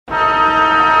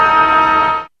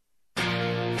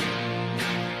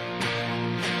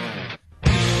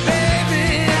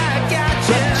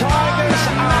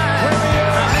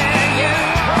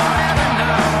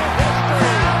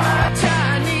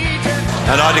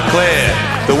And I declare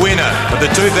the winner of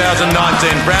the 2019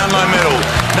 Brownlow Medal,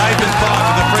 Nathan Fyfe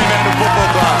of the Fremantle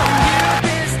Football Club.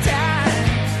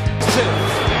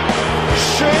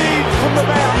 Shade from the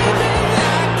mountain.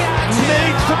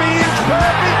 Needs to be inch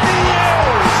perfect. He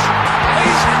is.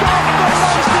 He's got the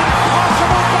most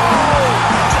impossible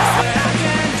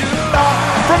goal.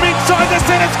 From inside the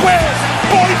centre square.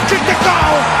 Boys kick the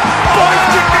goal. Boys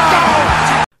kick the goal.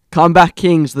 Comeback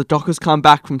Kings, the Dockers come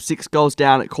back from 6 goals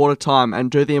down at quarter time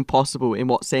and do the impossible in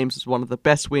what seems as one of the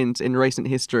best wins in recent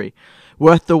history.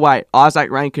 Worth the wait, Isaac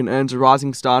Rankin earns a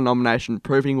Rising Star nomination,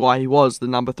 proving why he was the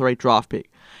number 3 draft pick.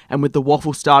 And with the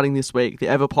waffle starting this week, the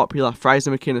ever-popular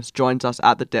Fraser McInnes joins us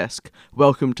at the desk.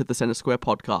 Welcome to the Centre Square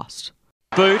podcast.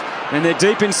 Boot, and they're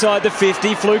deep inside the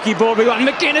 50. Fluky ball, we got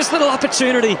McInnes, little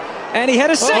opportunity, and he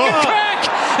had a second crack,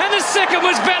 and the second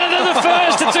was better than the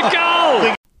first. It's a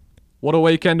goal. What a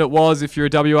weekend it was if you're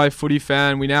a WA footy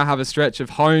fan. We now have a stretch of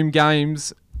home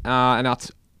games and our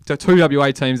two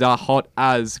WA teams are hot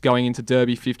as going into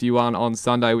Derby 51 on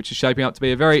Sunday, which is shaping up to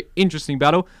be a very interesting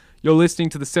battle. You're listening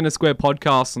to the Centre Square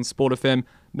podcast on Sport FM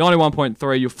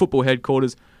 91.3, your football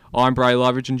headquarters. I'm Bray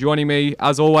Loveridge, and joining me,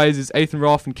 as always, is Ethan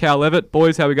Roth and Cal Levitt.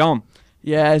 Boys, how we going?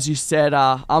 Yeah, as you said,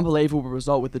 unbelievable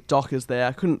result with the Dockers there.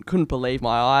 I couldn't believe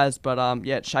my eyes, but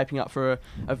it's shaping up for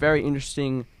a very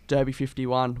interesting Derby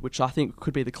 51, which I think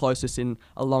could be the closest in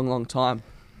a long, long time.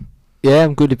 Yeah,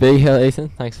 I'm good to be here, Ethan.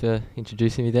 Thanks for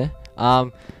introducing me there. Yeah,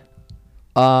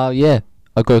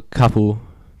 I got a couple.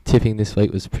 Tipping this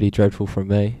week was pretty dreadful from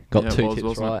me. Got 2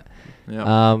 tips right.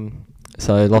 Yeah.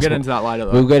 So We'll lost. get into that later,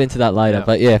 though. We'll get into that later, Yeah.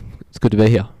 but yeah, it's good to be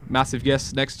here. Massive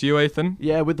guest next to you, Ethan.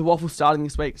 Yeah, with the waffle starting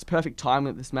this week, it's perfect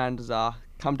timing that this man does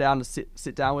come down to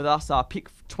sit down with us. Pick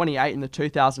 28 in the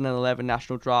 2011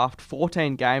 National Draft,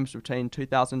 14 games between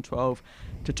 2012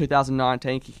 to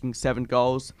 2019, kicking 7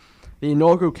 goals. The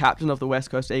inaugural captain of the West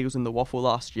Coast Eagles in the waffle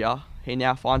last year. He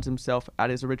now finds himself at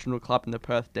his original club in the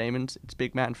Perth Demons. It's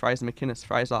big man Fraser McInnes.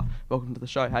 Fraser, welcome to the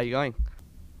show. How are you going?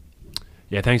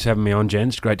 Yeah, thanks for having me on,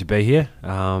 gents. Great to be here.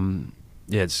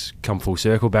 Yeah, it's come full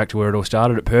circle back to where it all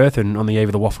started at Perth and on the eve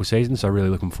of the waffle season, so really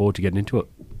looking forward to getting into it.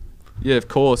 Yeah, of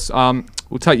course.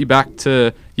 We'll take you back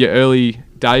to your early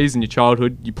days in your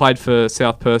childhood. You played for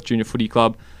South Perth Junior Footy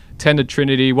Club, attended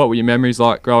Trinity. What were your memories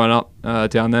like growing up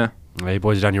down there? You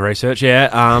boys have done your research.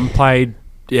 Yeah, played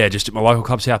just at my local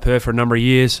club, South Perth, for a number of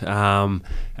years, and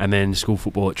then school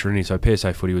football at Trinity. So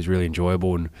PSA footy was really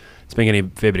enjoyable, and it's been getting a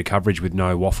fair bit of coverage with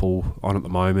no waffle on at the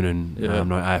moment and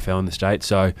no AFL in the States.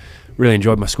 So really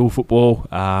enjoyed my school football,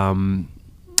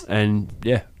 and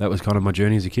yeah, that was kind of my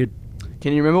journey as a kid.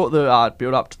 Can you remember what the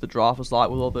build-up to the draft was like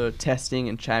with all the testing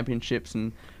and championships?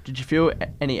 And did you feel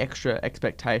any extra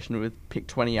expectation with pick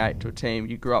 28 to a team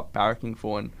you grew up barracking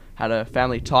for and had a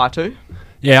family tie to?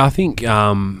 Yeah, I think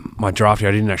my draft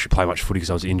year, I didn't actually play much footy because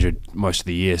I was injured most of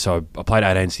the year. So I played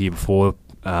 18s the year before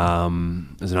as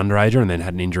an underager, and then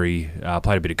had an injury.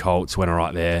 Played a bit of Colts, went all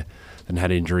right there, then had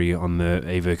an injury on the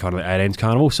eve of kind of the 18s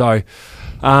carnival. So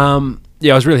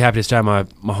yeah, I was really happy to stay in my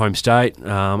home state.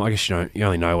 I guess you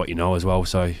only know what you know as well,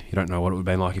 so you don't know what it would have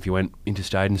been like if you went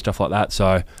interstate and stuff like that.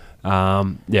 So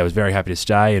yeah, I was very happy to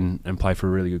stay and play for a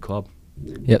really good club.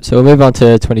 Yep, so we'll move on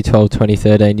to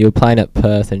 2012-2013. You were playing at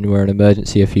Perth and you were an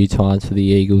emergency a few times for the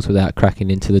Eagles without cracking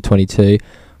into the 22.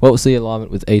 What was the alignment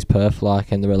with East Perth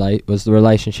like, and was the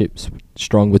relationship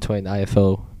strong between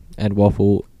AFL and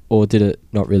waffle, or did it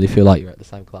not really feel like you were at the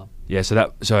same club? Yeah,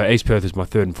 so East Perth is my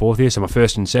 3rd and 4th year. So my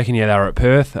 1st and 2nd year they were at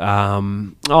Perth.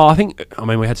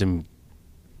 We had some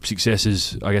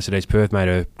successes, I guess, at East Perth. Made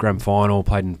a grand final,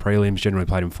 played in prelims, generally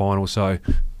played in finals. So,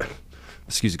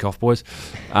 excuse the cough, boys.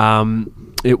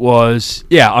 It was,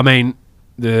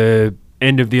 the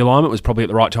end of the alignment was probably at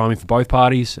the right timing for both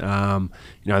parties. There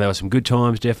were some good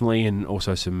times, definitely, and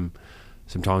also some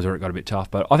times where it got a bit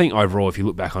tough. But I think overall, if you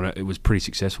look back on it, it was pretty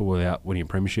successful without winning a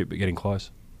premiership, but getting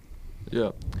close.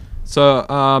 Yeah. So,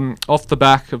 off the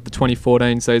back of the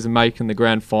 2014 season, making the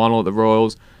grand final at the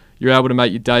Royals, you're able to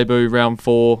make your debut round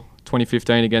 4,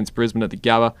 2015 against Brisbane at the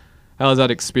Gabba. How was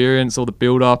that experience, all the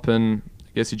build-up and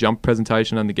I guess your jump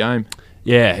presentation and the game?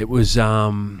 Yeah, it was.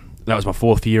 That was my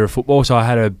 4th year of football, so I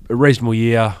had a reasonable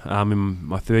year in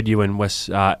my 3rd year when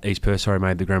East Perth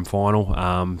made the grand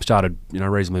final. Started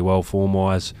reasonably well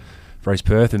form-wise for East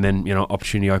Perth, and then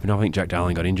opportunity opened up. I think Jack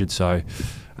Darling got injured, so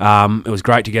it was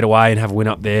great to get away and have a win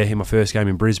up there in my first game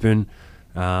in Brisbane.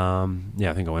 I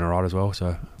think I went all right as well,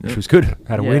 so which was good.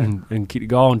 Had a win and kicked a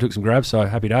goal and took some grabs, so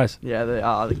happy days. Yeah,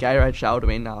 the Gatorade shoulder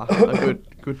win, a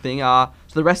good thing. So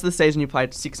the rest of the season you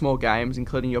played 6 more games,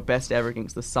 including your best ever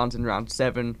against the Suns in round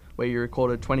 7, where you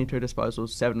recorded 22 disposals,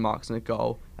 7 marks and a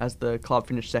goal, as the club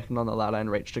finished second on the ladder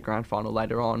and reached a grand final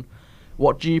later on.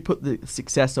 What do you put the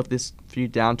success of this for you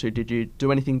down to? Did you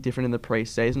do anything different in the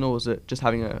pre-season, or was it just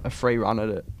having a free run at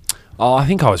it? Oh, I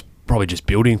think I was probably just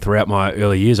building throughout my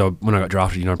early years. When I got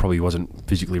drafted, probably wasn't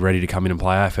physically ready to come in and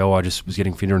play AFL. I just was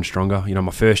getting fitter and stronger.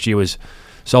 My first year was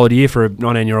a solid year for a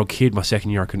 19-year-old kid. My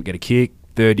second year, I couldn't get a kick.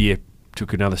 Third year,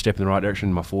 took another step in the right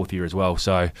direction. My fourth year as well.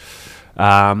 So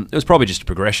it was probably just a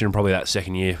progression. And probably that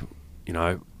second year,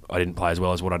 I didn't play as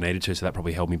well as what I needed to, so that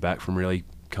probably held me back from really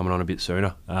coming on a bit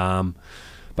sooner.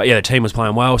 But yeah, the team was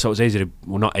playing well, so it was easy to,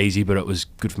 well, not easy, but it was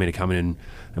good for me to come in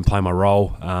and play my role.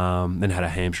 Then had a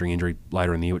hamstring injury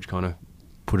later in the year, which kind of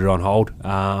put it on hold.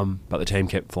 But the team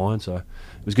kept flying, so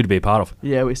it was good to be a part of.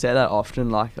 Yeah, we say that often,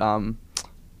 like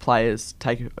players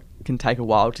can take a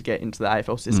while to get into the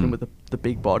AFL system with the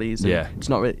big bodies. And it's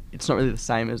not really the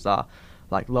same as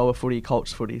like lower footy,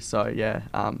 Colts footy. So yeah,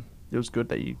 it was good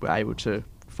that you were able to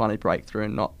finally break through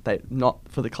and not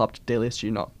for the club to delist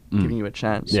you, not giving you a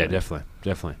chance. Yeah, so.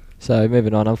 definitely. So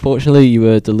moving on, unfortunately you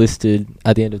were delisted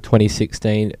at the end of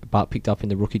 2016 but picked up in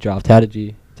the rookie draft. How did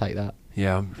you take that?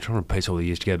 Yeah, I'm trying to piece all the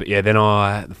years together. But yeah, then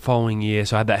the following year,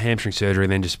 so I had that hamstring surgery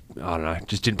and then just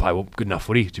didn't play good enough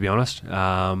footy, to be honest.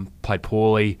 Played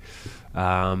poorly.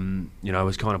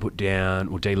 Was kind of put down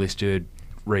or delisted,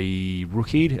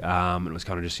 re-rookied. And it was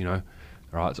kind of just, all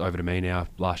right, it's over to me now,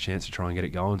 last chance to try and get it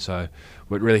going. So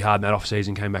worked really hard in that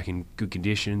off-season, came back in good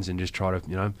conditions and just try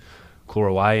to, claw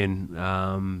away and,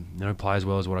 play as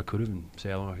well as what I could have and see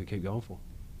how long I could keep going for.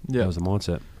 Yeah. That was the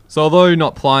mindset. So although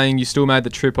not playing, you still made the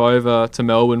trip over to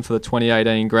Melbourne for the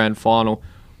 2018 Grand Final.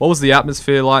 What was the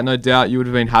atmosphere like? No doubt you would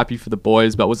have been happy for the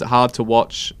boys, but was it hard to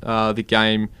watch the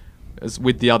game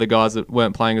with the other guys that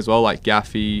weren't playing as well, like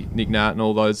Gaffey, Nick Nat and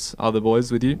all those other boys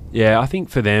with you? Yeah, I think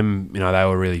for them, they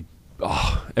were really...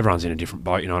 everyone's in a different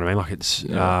boat, you know what I mean? Like it's...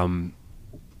 it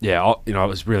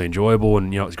was really enjoyable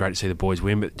and, it was great to see the boys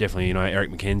win, but definitely,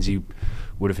 Eric McKenzie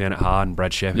would have found it hard and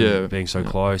Brad Shepherd being so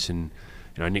close and,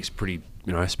 Nick's pretty...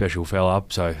 special fella,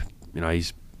 so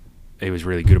he was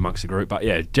really good amongst the group. But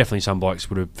yeah, definitely some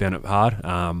blokes would have found it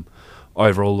hard.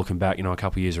 Overall, looking back, a couple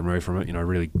of years removed from it,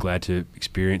 really glad to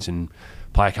experience and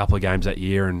play a couple of games that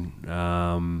year and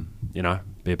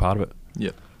be a part of it.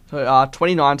 Yeah. So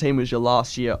 2019 was your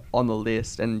last year on the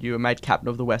list, and you were made captain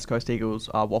of the West Coast Eagles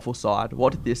waffle side.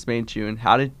 What did this mean to you, and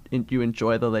how did you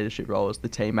enjoy the leadership role as the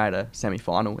team made a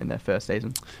semi-final in their first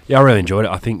season? Yeah, I really enjoyed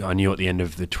it. I think I knew at the end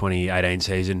of the 2018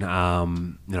 season,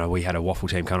 we had a waffle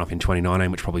team coming up in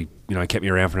 2019, which probably kept me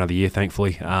around for another year,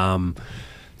 thankfully,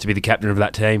 to be the captain of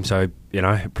that team. So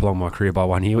it prolonged my career by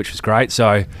 1 year, which was great.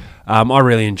 So I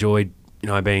really enjoyed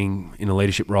being in a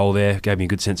leadership role there. Gave me a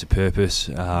good sense of purpose.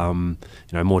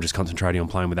 More just concentrating on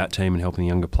playing with that team and helping the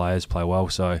younger players play well.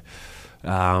 So, we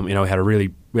had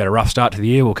a rough start to the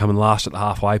year. We're coming last at the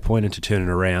halfway point, and to turn it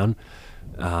around,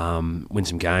 win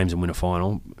some games and win a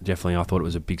final. Definitely, I thought it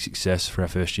was a big success for our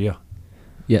first year.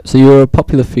 Yeah. So you were a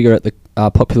popular figure at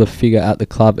the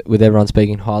club, with everyone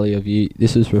speaking highly of you.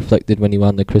 This was reflected when you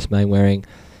won the Chris Mainwaring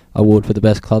Award for the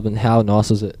best club. And how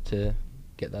nice was it to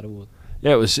get that award?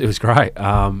 Yeah, it was great.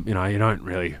 You don't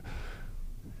really,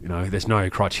 there's no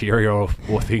criteria or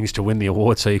things to win the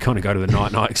award, so you kind of go to the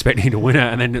night expecting to win it,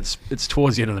 and then it's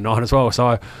towards the end of the night as well. So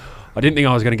I didn't think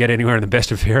I was going to get anywhere in the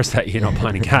best of fairest that year, not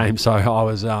playing a game. So I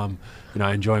was,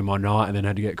 enjoying my night, and then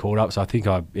had to get called up. So I think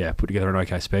I put together an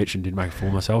okay speech and did make a fool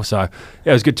of myself. So yeah,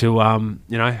 it was good to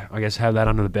I guess have that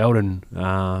under the belt, and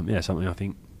something I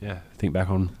think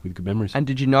back on with good memories. And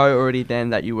did you know already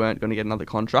then that you weren't going to get another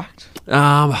contract?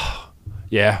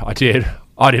 Yeah, I did.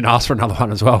 I didn't ask for another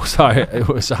one as well, so it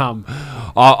was. I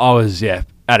was at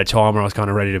a time where I was kind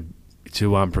of ready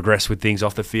to progress with things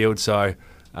off the field. So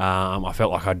I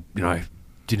felt like I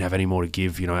didn't have any more to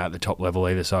give at the top level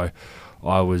either. So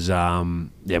I was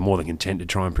more than content to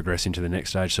try and progress into the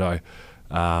next stage. So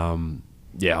I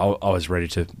was ready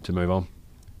to move on.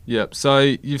 Yep. So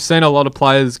you've seen a lot of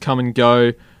players come and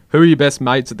go. Who are your best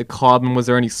mates at the club, and was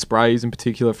there any sprays in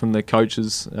particular from the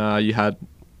coaches you had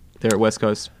there at West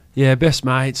Coast? Yeah, best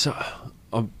mates. So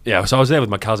I was there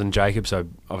with my cousin Jacob, so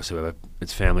obviously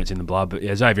it's family, it's in the blood. But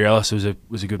yeah, Xavier Ellis was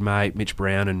a good mate, Mitch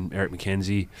Brown and Eric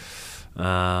McKenzie.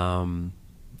 I don't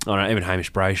know, even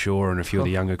Hamish Brayshaw and a few of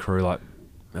the younger crew like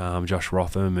Josh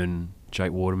Rotham and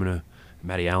Jake Waterman and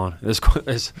Matty Allen. There's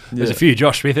a few.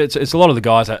 Josh Smith. It's a lot of the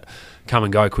guys that come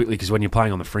and go quickly, because when you're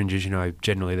playing on the fringes,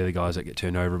 generally they're the guys that get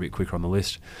turned over a bit quicker on the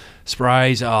list.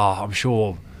 Sprays. I'm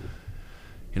sure.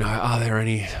 Are there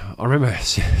any? I remember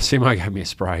Simo gave me a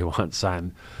spray once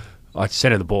saying, I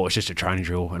centered the ball, it's just a training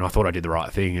drill, and I thought I did the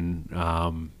right thing,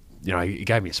 and he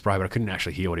gave me a spray, but I couldn't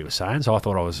actually hear what he was saying, so I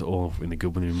thought I was all in the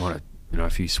good with him. Might have, a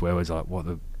few swear words like, what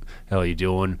the hell are you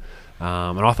doing?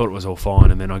 And I thought it was all fine,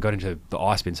 and then I got into the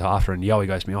ice bins after, and Yowie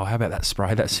goes to me, "Oh, how about that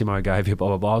spray that Simo gave you?" Blah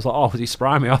blah blah. I was like, "Oh, was he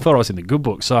spraying me?" I thought I was in the good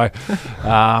book. So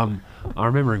I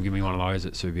remember him giving me one of those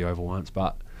at Subi Oval once,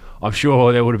 but I'm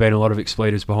sure there would have been a lot of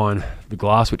expletives behind the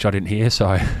glass, which I didn't hear,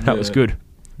 so that was good.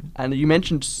 And you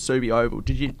mentioned Subi Oval.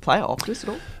 Did you play at Optus at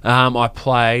all? I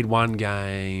played one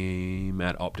game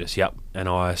at Optus, yep. And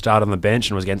I started on the bench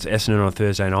and was against Essendon on a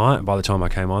Thursday night. And by the time I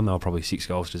came on, they were probably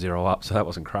 6-0 up, so that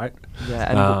wasn't great.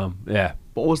 Yeah. And yeah.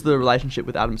 What was the relationship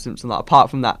with Adam Simpson like, apart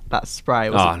from that spray?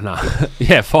 No.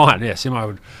 Yeah, fine. Yeah,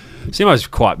 Simo's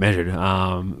quite measured.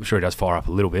 I'm sure he does fire up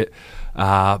a little bit.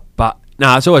 But,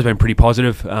 no, it's always been pretty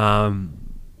positive.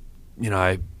 You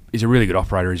know, he's a really good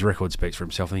operator. His record speaks for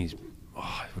himself. I think he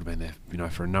would have been there, you know,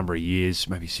 for a number of years,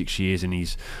 maybe 6 years, and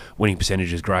his winning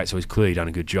percentage is great, so he's clearly done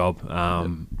a good job.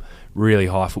 Really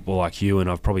high football IQ, and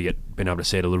I've probably been able to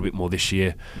see it a little bit more this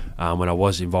year when I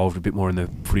was involved a bit more in the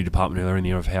footy department earlier in the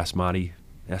year of how smart he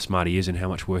is and how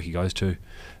much work he goes to.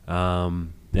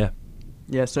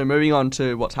 Yeah, so moving on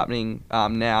to what's happening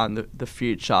now in the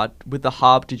future. With the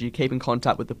hub, did you keep in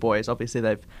contact with the boys? Obviously,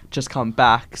 they've just come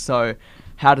back, so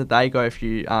how did they go if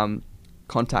you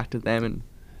contacted them, and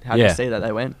how did you see that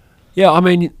they went? Yeah, I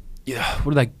mean,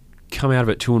 what did they come out of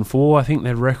it? 2-4, I think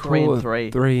their record.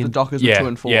 3-3. The Dockers were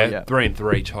 2-4. Yeah,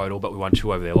 3-3 total, but we won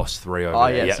 2 over there, lost 3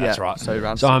 over there. Yes, yeah, that's right.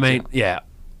 So I mean, you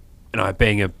know,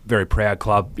 being a very proud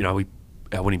club, you know,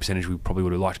 our winning percentage we probably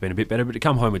would have liked to been a bit better, but to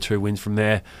come home with 2 wins from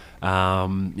there,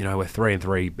 you know, we're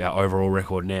 3-3, our overall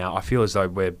record now. I feel as though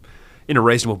we're in a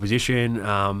reasonable position.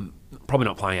 Probably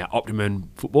not playing our optimum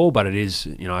football, but it is,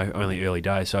 you know, only early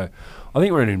days. So I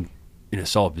think we're in a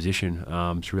solid position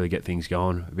to really get things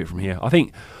going a bit from here. I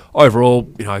think overall,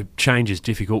 you know, change is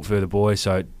difficult for the boys,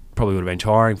 so it probably would have been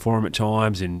tiring for them at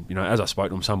times. And, you know, as I spoke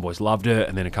to them, some boys loved it,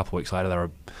 and then a couple of weeks later they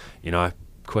were, you know,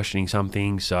 questioning some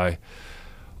things. So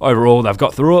overall, they've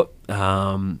got through it.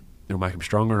 It'll make them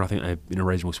stronger, and I think they're in a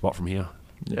reasonable spot from here.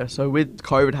 Yeah, so with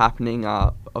COVID happening,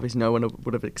 obviously no one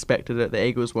would have expected it. The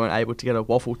Eagles weren't able to get a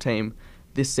waffle team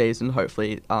this season.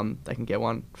 Hopefully they can get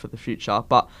one for the future.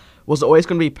 But was it always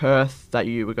going to be Perth that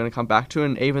you were going to come back to?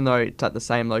 And even though it's at the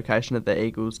same location of the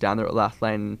Eagles down there at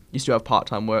Lathlane, you still have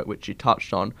part-time work, which you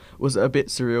touched on. Was it a bit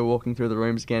surreal walking through the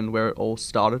rooms again where it all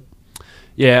started?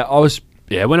 Yeah, I was.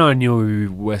 Yeah, when I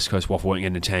knew West Coast Waffle weren't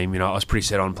getting a team, you know, I was pretty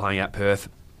set on playing at Perth,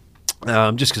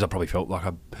 just because I probably felt like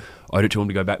I owed it to them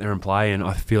to go back there and play, and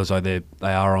I feel as though they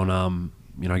are on,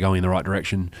 you know, going in the right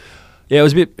direction. Yeah,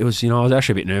 it was, you know, I was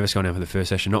actually a bit nervous going down for the first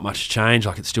session. Not much change,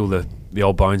 like it's still the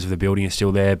old bones of the building are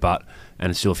still there, and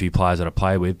it's still a few players that I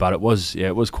play with, but it was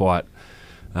quite,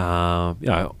 you know,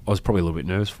 I was probably a little bit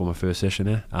nervous for my first session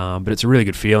there, but it's a really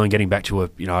good feeling getting back to a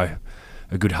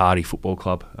good hardy football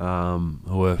club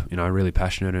who are, you know, really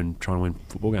passionate and trying to win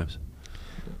football games.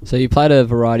 So you played a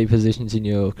variety of positions in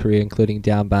your career, including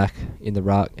down back, in the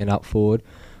ruck and up forward.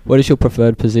 What is your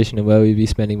preferred position, and where will you be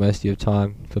spending most of your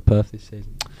time for Perth this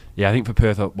season? Yeah, I think for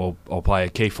Perth, I'll play a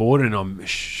key forward, and I'm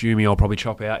assuming I'll probably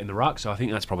chop out in the ruck. So I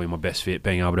think that's probably my best fit,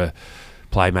 being able to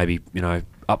play maybe, you know,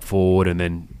 up forward and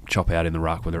then chop out in the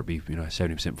ruck, whether it be, you know,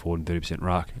 70% forward and 30%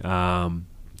 ruck.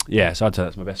 So I'd say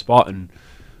that's my best spot and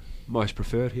most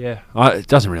preferred. It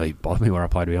doesn't really bother me where I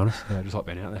play, to be honest. I just like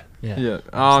being out there.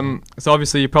 So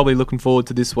obviously you're probably looking forward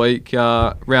to this week,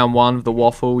 round 1 of the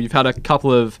Waffle. You've had a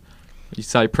couple of, you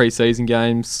say, pre-season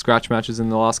games, scratch matches in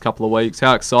the last couple of weeks.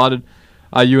 How excited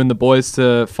are you and the boys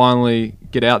to finally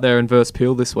get out there and verse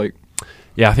Peel this week?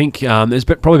 Yeah, I think there's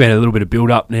probably been a little bit of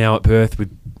build-up now at Perth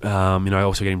with, you know,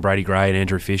 also getting Brady Gray and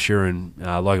Andrew Fisher, and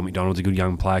Logan McDonald's a good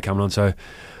young player coming on. So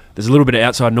there's a little bit of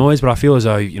outside noise, but I feel as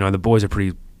though, you know, the boys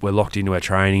we're locked into our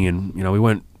training, and, you know, we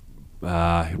weren't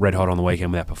red hot on the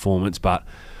weekend with our performance, but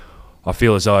I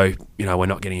feel as though, you know, we're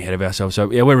not getting ahead of ourselves.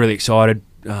 So yeah, we're really excited.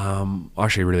 I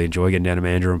actually really enjoy getting down to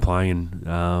Mandurah and playing,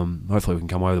 and hopefully we can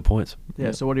come away with the points.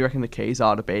 Yeah, so what do you reckon the keys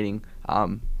are to beating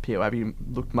Peel? Have you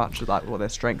looked much at like what their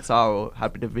strengths are, or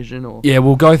had a bit of vision? Or yeah,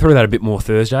 we'll go through that a bit more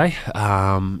Thursday.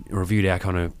 Reviewed our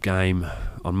kind of game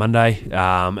on Monday,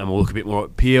 and we'll look a bit more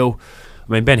at Peel.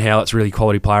 I mean, Ben Howlett's a really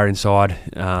quality player inside,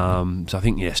 so I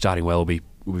think starting well will be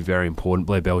very important.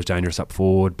 Blair Bell's dangerous up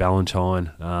forward,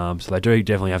 Ballantyne, so they do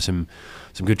definitely have some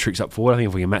good tricks up forward. I think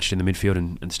if we can match it in the midfield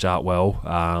and start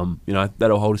well, you know,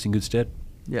 that'll hold us in good stead.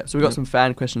 Yeah, so we've got some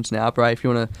fan questions now, Bray, if you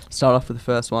want to start off with the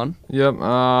first one. Yep.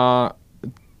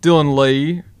 Dylan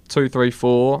Lee,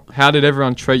 234. How did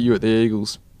everyone treat you at the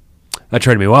Eagles? They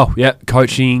treated me well. Yeah,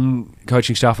 coaching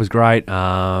staff was great. You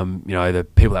know, the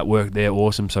people that worked there,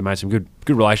 awesome. So made some good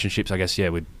relationships, I guess. Yeah,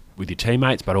 with your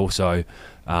teammates, but also, you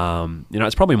know,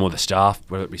 it's probably more the staff,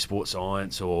 whether it be sports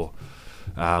science or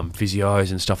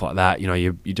physios and stuff like that. You know,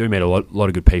 you do meet a lot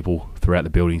of good people throughout the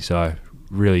building. So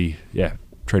really, yeah,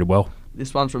 treated well.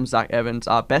 This one's from Zach Evans.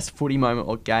 Best footy moment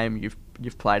or game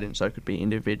you've played in, so it could be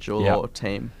individual or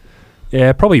team.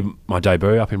 Yeah, probably my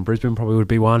debut up in Brisbane probably would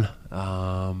be one.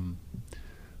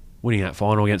 Winning that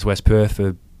final against West Perth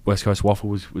for West Coast Waffle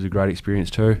was a great experience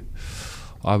too.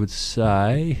 I would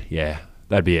say, yeah,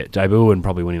 that'd be it. Debut and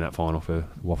probably winning that final for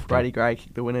Waffle. Brady Gray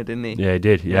kicked the winner, didn't he? Yeah, he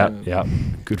did. Yeah.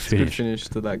 Good It's a finish. good finish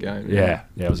to that game. Yeah,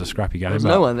 it was a scrappy game. There was but-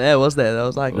 no one there, was there? There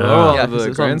was like No. yeah, 'cause the it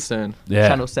was on grandstand. Yeah.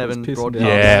 Channel 7 It was pissing broadcast.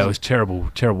 down. Yeah, it was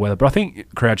terrible weather. But I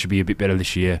think crowd should be a bit better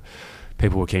this year.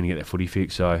 People were keen to get their footy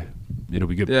fixed, so it'll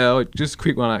be good. Yeah, just a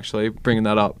quick one actually, bringing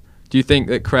that up. Do you think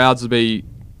that crowds will be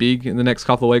big in the next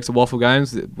couple of weeks of Waffle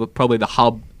games? Well, probably the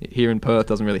hub here in Perth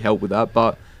doesn't really help with that,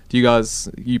 but do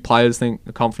you players think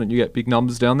are confident you get big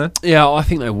numbers down there? Yeah, I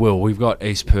think they will. We've got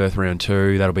East Perth round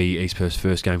 2. That'll be East Perth's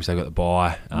first game because they've got the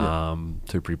bye.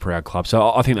 Two pretty proud clubs.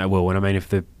 So I think they will. And I mean,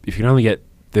 if you can only get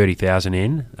 30,000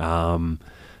 in,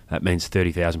 that means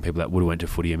 30,000 people that would have went to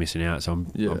footy are missing out. So I'm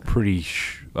pretty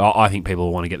I think people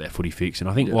will want to get their footy fixed. And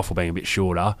I think Waffle being a bit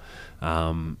shorter,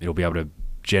 it'll be able to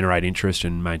generate interest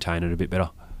and maintain it a bit better.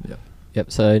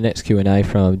 Yep. So next Q&A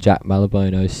from Jack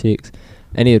Malabone 06.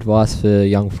 Any advice for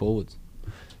young forwards?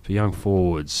 For young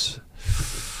forwards,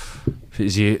 if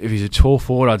he's a tall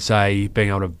forward, I'd say being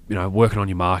able to, working on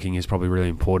your marking is probably really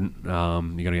important. You're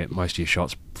going to get most of your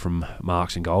shots from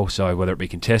marks and goals, so whether it be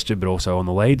contested but also on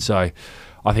the lead. So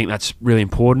I think that's really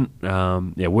important.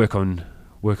 Work on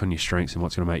your strengths and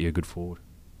what's going to make you a good forward.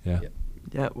 Yeah.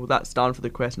 Yeah, well, that's done for the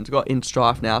questions. We've got In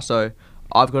Strife now, so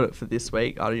I've got it for this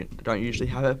week. I don't usually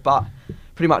have it, but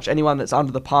pretty much anyone that's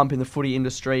under the pump in the footy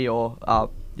industry or,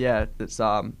 that's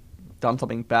done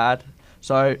something bad.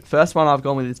 So, first one I've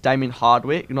gone with is Damien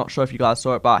Hardwick. I'm not sure if you guys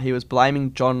saw it, but he was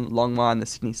blaming John Longmire and the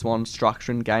Sydney Swans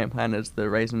structure and game plan as the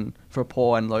reason for a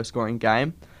poor and low-scoring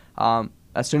game.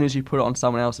 As soon as you put it on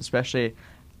someone else, especially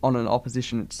on an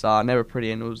opposition, it's never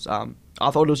pretty, and it was... I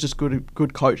thought it was just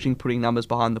good coaching, putting numbers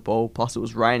behind the ball. Plus, it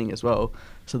was raining as well,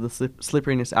 so the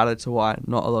slipperiness added to why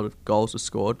not a lot of goals were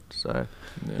scored. So,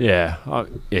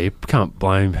 you can't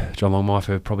blame John Longmire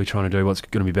for probably trying to do what's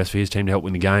going to be best for his team to help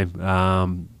win the game.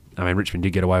 I mean, Richmond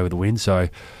did get away with the win, so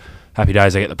happy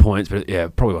days they get the points. But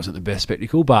it probably wasn't the best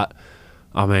spectacle. But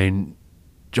I mean,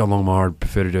 John Longmire would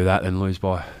prefer to do that than lose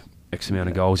by X amount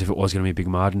of goals if it was going to be a big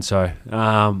margin. So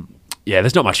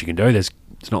there's not much you can do. It's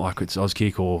not like it's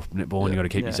Auskick or netball and you've got to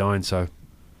keep your zone. So,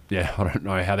 I don't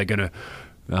know how they're going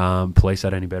to police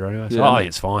that any better anyway. So, I think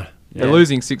it's fine. They're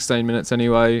losing 16 minutes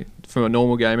anyway from a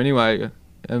normal game anyway,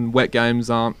 and wet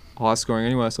games aren't high scoring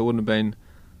anyway, so it wouldn't have been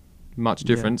much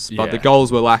difference. But the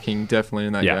goals were lacking definitely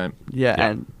in that game.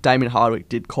 And Damien Hardwick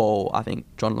did call, I think,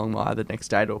 John Longmire the next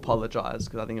day to apologise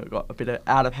because I think it got a bit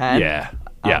out of hand. I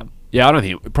don't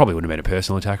think it probably wouldn't have been a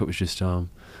personal attack. It was just in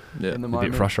the a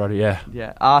moment. bit frustrated.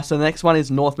 So the next one is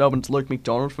North Melbourne's Luke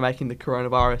McDonald for making the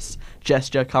coronavirus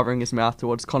gesture covering his mouth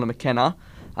towards Conor McKenna.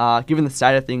 Given the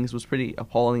state of things, was pretty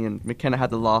appalling, and McKenna had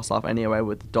the last laugh anyway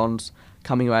with the Dons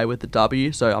coming away with the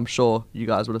W. So I'm sure you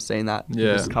guys would have seen that. He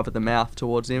just covered the mouth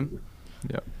towards him.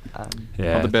 Not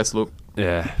the best look.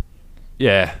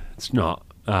 It's not.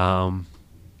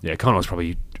 Conor was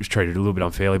probably treated a little bit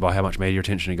unfairly by how much media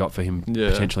attention he got for him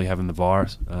potentially having the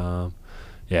virus.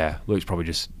 Luke's probably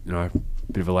just a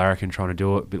bit of a larrikin trying to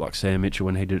do it, a bit like Sam Mitchell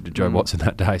when he did it to Joe Watson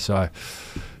that day. So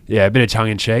a bit of tongue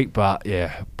in cheek, but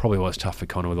probably was tough for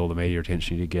Conor with all the media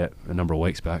attention he did get a number of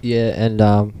weeks back.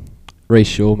 And Reece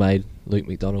Shaw made Luke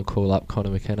McDonald call up Conor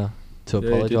McKenna to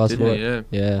apologise for it.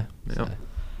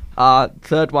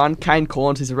 Third one, Kane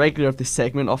Corns is a regular of this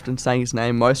segment, often saying his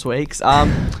name most weeks.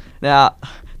 Now,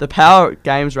 the Power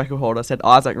Games record holder said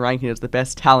Isaac Rankin is the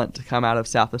best talent to come out of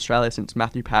South Australia since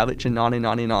Matthew Pavlich in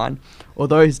 1999.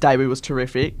 Although his debut was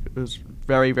terrific, it was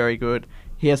very, very good.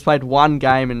 He has played one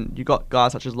game, and you've got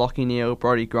guys such as Lockie Neal,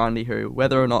 Brodie Grundy, who,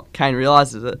 whether or not Kane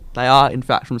realises it, they are in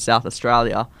fact from South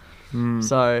Australia.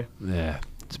 So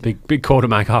it's a big call to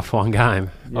make after one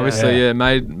game. Obviously,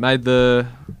 made the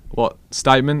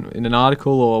statement in an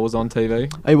article or was on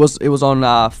TV? It was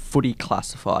on Footy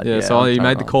Classified. So he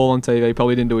made the call on TV.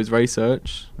 Probably didn't do his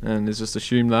research and has just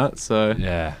assumed that. So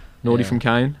naughty from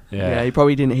Kane. He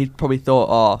probably didn't. He probably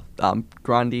thought,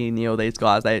 Grundy, Neal, these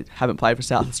guys, they haven't played for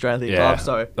South Australia club,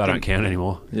 so they don't count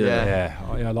anymore.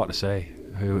 I'd like to see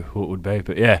who it would be,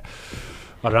 but I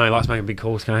don't know. He likes making big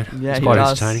calls, Kane. Yeah, it's he quite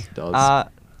does. entertaining.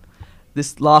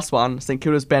 This last one, St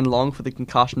Kilda's Ben Long for the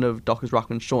concussion of Dockers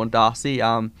ruckman Sean Darcy.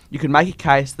 You could make a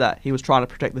case that he was trying to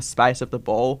protect the space of the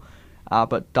ball,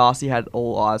 but Darcy had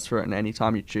all eyes for it, and any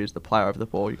time you choose the player over the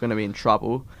ball, you're going to be in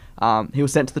trouble. He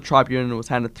was sent to the tribunal and was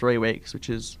handed 3 weeks, which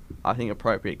is, I think,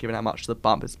 appropriate given how much the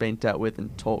bump has been dealt with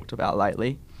and talked about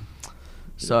lately.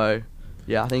 So,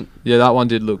 yeah, I think... Yeah, that one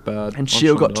did look bad. And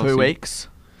Shield got 2 Darcy. weeks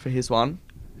for his one.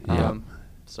 Yeah.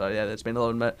 So, yeah, there's been a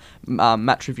lot of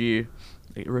match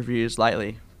reviews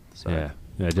lately. So.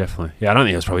 Yeah, definitely. Yeah, I don't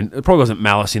think it probably wasn't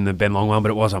malice in the Ben Long one, but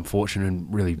it was unfortunate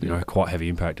and really, quite heavy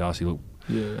impact. Darcy looked,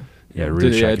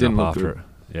 really shaken didn't up look after good.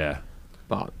 it. Yeah.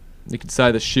 But you could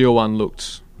say the Shield one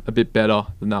looked a bit better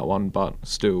than that one, but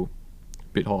still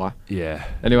a bit high. Yeah.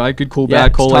 Anyway, good call, Yeah,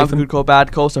 bad call, it's time for Ethan. good call,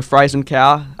 bad call. So, Fraser and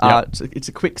Cow. Yep. It's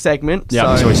a quick segment.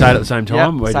 Yeah, so we say it at the same time.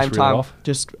 Yeah, We same just reel it time. off.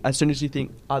 Just as soon as you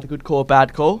think either good call or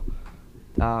bad call.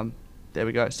 There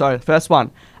we go. So, the first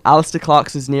one. Alistair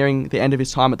Clarkson is nearing the end of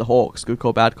his time at the Hawks. Good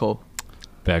call, bad call.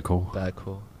 Bad call. Bad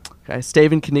call. Okay,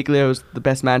 Stephen Caniglio is the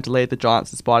best man to lead the Giants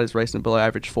despite his recent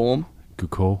below-average form. Good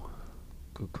call.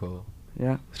 Good call.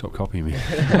 Yeah. Stop copying me.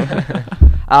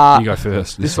 Uh, You go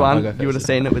first. This I'll one, go you would have first.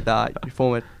 seen it with your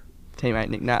former teammate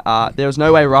Nick Nat. There was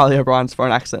no way Riley O'Brien's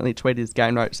phone accidentally tweeted his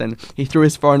game notes, and he threw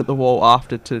his phone at the wall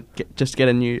after to get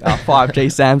a new 5G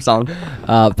Samsung.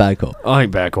 Bad call. I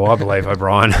think bad call. I believe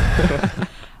O'Brien.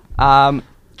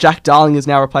 Jack Darling has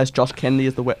now replaced Josh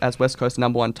Kennedy as West Coast's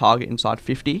 #1 target inside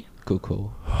 50. Good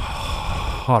call.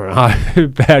 I don't know.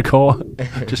 Bad call.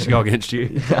 Just to go against you.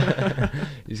 He's going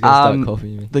to start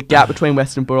copying me. The gap between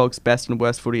Western Bulldogs' best and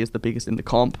worst footy is the biggest in the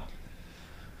comp.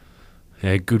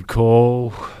 Yeah, good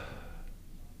call.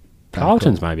 Bad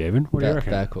Carlton's call. maybe even. What do you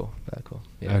reckon? Bad call. Bad call.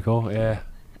 Yeah. Bad call, yeah.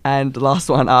 And the last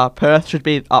one, Perth should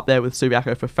be up there with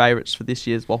Subiaco for favourites for this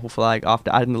year's Waffle Flag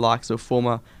after adding the likes of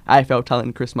former AFL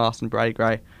talent Chris Marston, Brady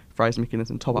Gray, Fraser McInnes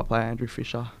and top-up player Andrew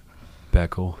Fisher.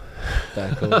 Bad call.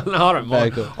 Bad call. No, I don't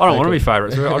mind. Bad call. I don't Bad want to be call.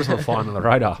 favourites. I just want to fly under the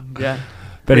radar. Yeah.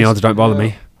 Betting odds don't bother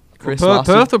me. Chris Perth,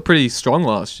 Marston. Perth were pretty strong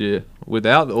last year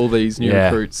without all these new Yeah.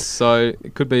 recruits, so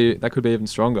that could be even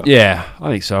stronger. Yeah, I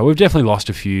think so. We've definitely lost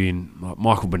a few in like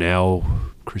Michael Burnell,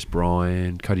 Chris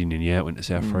Bryan, Cody Ninyat went to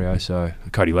South Freo, so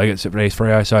Cody Leggett at East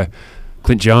Freo, so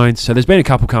Clint Jones. So there's been a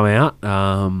couple come out.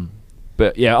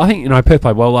 But yeah, I think Perth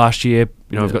played well last year.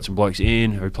 We've got some blokes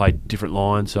in who played different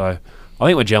lines, so I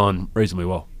think we're gelling reasonably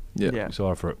well. Yeah. Yeah.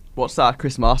 Excited for it. What's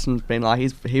Chris Marston's been like?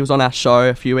 He was on our show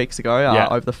a few weeks ago Yeah.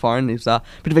 over the phone. He's a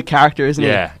bit of a character, isn't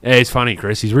Yeah, it's funny,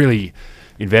 Chris. He's really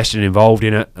invested and involved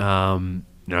in it.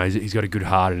 He's got a good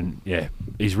heart, and yeah,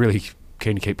 he's really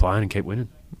keen to keep playing and keep winning.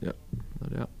 Yeah,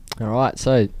 no doubt. All right,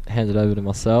 so hand it over to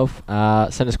myself.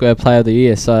 Centre Square Player of the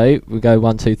Year. So we go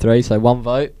 1, 2, 3. So one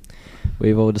vote.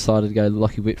 We've all decided to go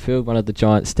Lockie Whitfield, one of the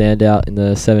Giants standout in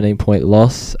the 17-point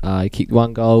loss. He kicked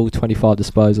 1 goal, 25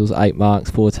 disposals, 8 marks,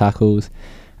 4 tackles,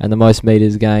 and the most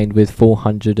metres gained with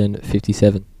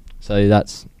 457. So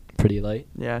that's pretty elite.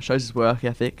 Yeah, shows his work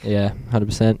ethic. Yeah,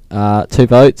 100%. 2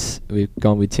 votes. We've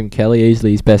gone with Tim Kelly,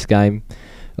 easily his best game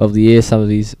of the year. Some of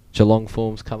his Geelong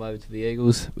forms come over to the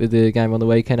Eagles with the game on the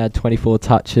weekend. Had 24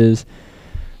 touches,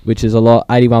 which is a lot.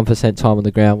 81% time on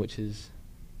the ground, which is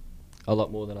a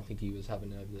lot more than I think he was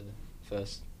having over the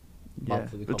first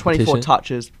month of the But competition. 24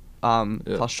 touches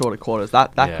plus shorter quarters.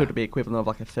 That Yeah. could be equivalent of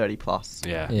like a 30 plus.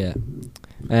 Yeah. Yeah.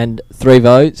 And 3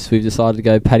 votes. We've decided to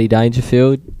go Paddy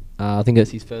Dangerfield. I think that's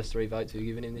his first 3 votes we've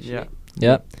given him this year.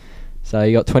 Yep. So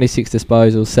he got 26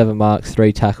 disposals, 7 marks,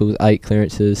 3 tackles, 8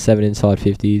 clearances, 7 inside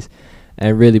 50s,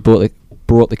 and really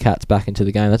brought the Cats back into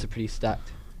the game. That's a pretty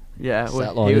stacked. Yeah, It's well,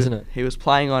 that line, he was, isn't it? He was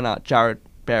playing on Jared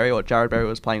Berry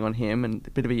was playing on him, and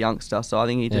a bit of a youngster. So I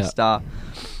think he just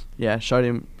showed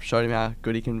him how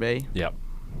good he can be. Yep.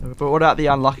 But what about the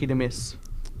unlucky to miss?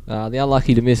 The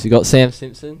unlucky to miss, we got Sam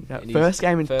Simpson. Yeah, in his first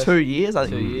game in 2 years, I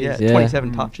think. 2 years, Yeah, yeah.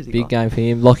 27 touches. He Big got. game for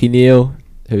him. Lockie Neal,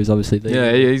 who's obviously leading.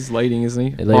 Yeah, he's leading, isn't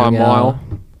he? leading By a mile.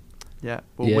 Yeah,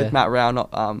 well, Yeah. with Matt Rao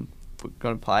not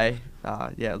going to play,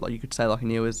 like you could say Lockie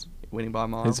Neal is winning by a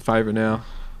mile. He's a favourite now.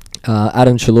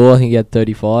 Adam Chalor, I think he had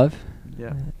 35.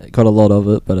 Yeah. Got a lot of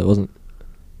it, but it wasn't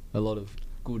a lot of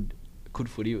good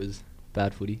footy. It was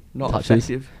bad footy. Not touches.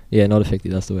 effective. Yeah, not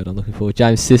effective. That's the word I'm looking for.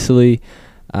 James Sicily,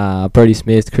 Brody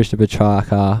Smith, Krishna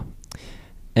Petrarca,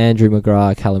 Andrew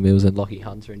McGrath, Callum Mills, and Lockie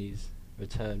Hunter in his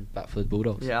return back for the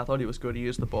Bulldogs. Yeah, I thought he was good. He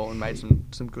used the ball and made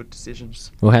some good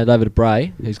decisions. We'll hand over to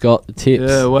Bray, who's got the tips.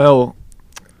 Yeah, well,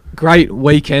 great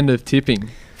weekend of tipping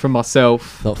from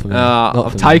myself. Not for me. Not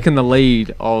I've for me. taken the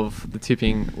lead of the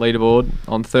tipping leaderboard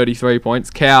on 33 points.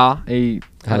 Cow, he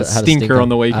had a stinker on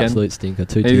the weekend. Absolute stinker.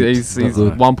 2 tips. He's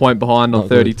Not good. 1 point behind on Not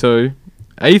good. 32.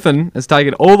 Ethan has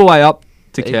taken it all the way up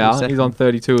to Ethan's Cow. second. He's on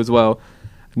 32 as well.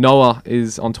 Noah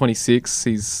is on 26.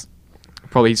 He's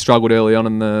probably struggled early on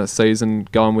in the season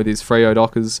going with his Freo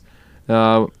Dockers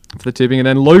for the tipping. And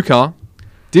then Luca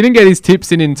Didn't get his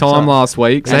tips in time last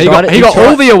week, so He he got tried it-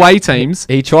 all the away teams.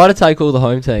 He tried to take all the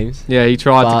home teams. Yeah, he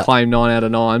tried But- to claim 9 out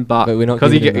of 9, but But we're not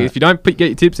because giving him that. if you don't get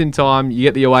your tips in time, you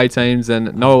get the away teams,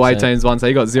 and no away 100%. teams won, so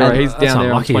he got 0. And He's That's down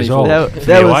there on unlucky as well. 24.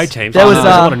 There The was- away teams. there was, There's a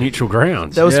lot uh, of neutral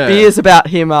ground. There was Yeah. fears about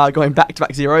him going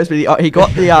back-to-back zeros, but he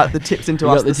got the tips into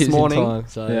He us got the this tips in morning. time,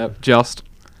 so Yeah, just.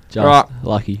 just Right.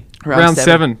 lucky. Round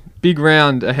 7. Big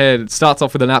round ahead. It starts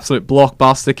off with an absolute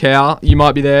blockbuster, Cow. You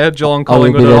might be there. Geelong I will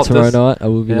Collingwood be at there Optus. tomorrow night. I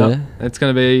will be Yeah, there. it's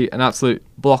going to be an absolute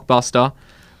blockbuster.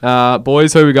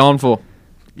 Boys, who are we going for?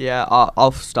 Yeah,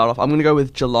 I'll start off. I'm going to go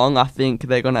with Geelong. I think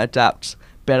they're going to adapt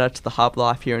better to the hub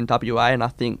life here in WA, and I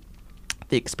think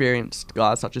the experienced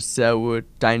guys such as Selwood,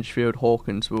 Dangerfield,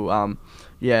 Hawkins will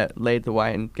lead the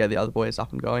way and get the other boys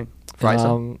up and going. Fraser.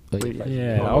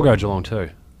 Yeah, I'll go Geelong too.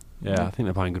 Yeah, I think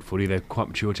they're playing good footy. They're quite a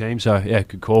mature team, so yeah,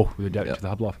 good call with adapt to the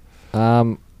hub life.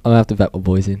 I'm gonna have to back my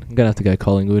boys in. I'm gonna have to go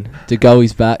Collingwood.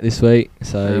 DeGoey's back this week,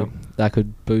 so Yeah. that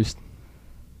could boost.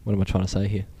 What am I trying to say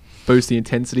here? Boost the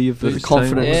intensity of the The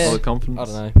confidence. team, Yeah. or the confidence. I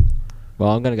don't know.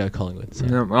 Well, I'm gonna go Collingwood. So.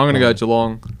 Yeah, I'm going to go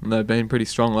Geelong. They've been pretty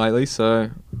strong lately,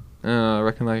 so I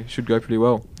reckon they should go pretty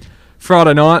well.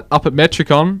 Friday night, up at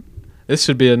Metricon. This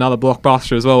should be another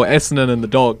blockbuster as well. Essendon and the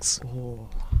Dogs.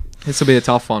 This will be a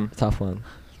tough one. Tough one.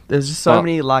 There's just so But-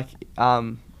 many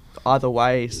either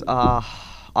ways. I'm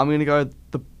going to go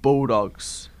the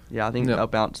Bulldogs. Yeah, I think Yep. they'll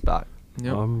bounce back.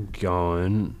 Yep. I'm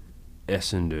going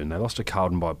Essendon. They lost to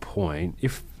Carlton by a point.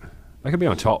 If they could be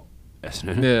on top,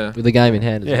 Essendon. Yeah. With the game in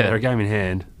hand. As Yeah, well. they're a game in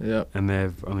hand, Yep. and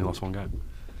they've only lost one game.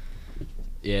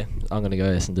 Yeah, I'm gonna go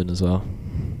Essendon as well.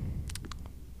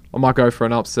 I might go for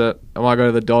an upset. I might go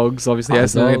to the Dogs. Obviously, Oh,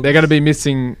 Essendon. Dogs. They're going to be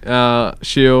missing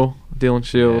Shield, Dylan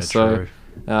Shield. Yeah, so true.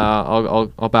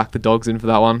 I'll back the Dogs in for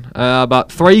that one.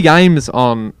 But 3 games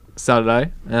on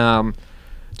Saturday.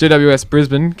 GWS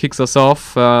Brisbane kicks us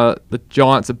off. The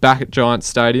Giants are back at Giants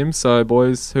Stadium. So,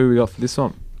 boys, who we got for this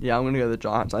one? Yeah, I'm going to go the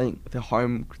Giants. I think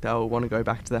they'll want to go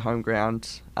back to their home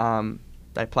ground.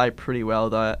 They played pretty well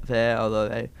there,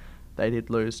 although they did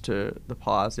lose to the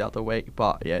Pies the other week.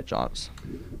 But yeah, Giants.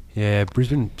 Yeah,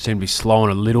 Brisbane seem to be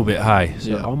slowing a little bit, hey.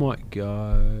 So Yeah. I might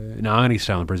go... No, I'm going to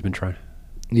stay on the Brisbane train.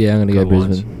 Yeah, I'm gonna Go go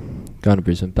Lions. Brisbane. Going to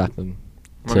Brisbane, back them.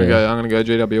 I'm gonna go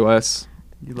GWS.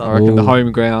 You I love reckon the Ooh.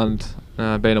 home ground,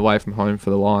 being away from home for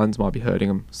the Lions, might be hurting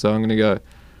them. So I'm going to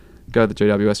go the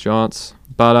GWS Giants.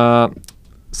 But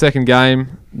second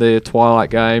game, the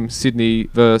twilight game, Sydney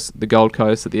versus the Gold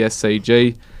Coast at the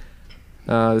SCG.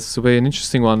 This will be an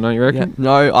interesting one, don't you Yeah, reckon?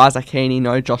 no Isaac Heaney,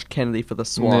 no Josh Kennedy for the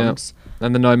Swans.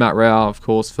 And the no Matt Rao, of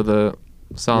course, for the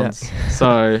Suns.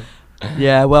 So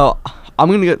Yeah, well, I'm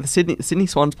going to go. The Sydney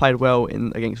Swans played well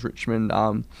against Richmond,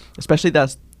 especially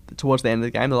towards the end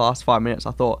of the game, the last 5 minutes.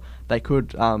 I thought they could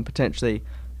potentially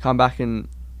come back and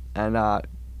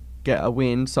get a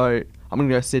win. So I'm going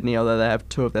to go Sydney, although they have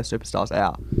 2 of their superstars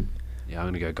out. Yeah, I'm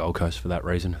going to go Gold Coast for that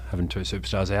reason, having 2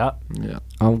 superstars out. yeah,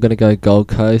 I'm gonna go Gold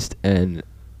Coast and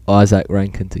Isaac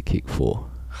Rankin to kick 4.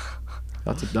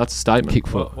 that's a statement. Kick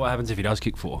 4. What happens if he does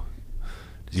kick 4?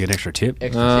 Does he get an extra tip?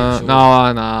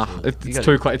 No.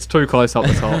 It's too close up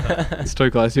the top. It's too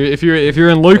close. If you're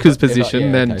in Luca's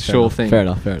position, then sure thing. Fair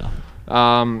enough.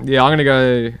 Yeah, I'm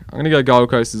gonna go Gold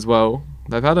Coast as well.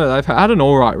 They've had an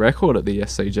all right record at the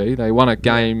SCG. They won a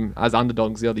game as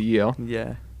underdogs the other year,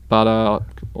 Yeah. but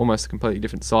almost a completely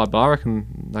different side. But I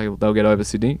reckon they'll get over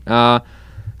Sydney.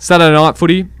 Saturday night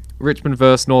footy, Richmond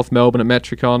versus North Melbourne at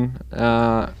Metricon.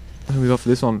 Who we got for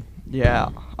this one? Yeah,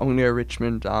 I'm going to go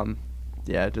Richmond.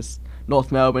 Just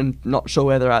North Melbourne, not sure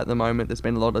where they're at the moment. There's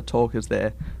been a lot of talk as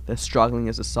they're struggling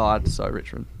as a side, so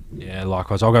Richmond. Yeah,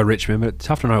 likewise. I'll go Richmond, but it's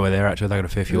tough to know where they're at. They've got a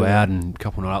fair few out and a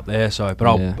couple not up there. So,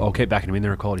 but Yeah. I'll keep backing them in.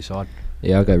 They're a quality side.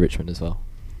 Yeah, I'll go Richmond as well.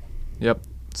 Yep,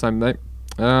 same thing.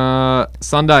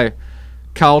 Sunday,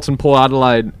 Carlton Port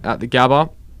Adelaide at the Gabba.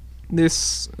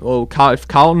 If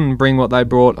Carlton bring what they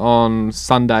brought on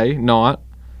Sunday night,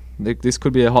 this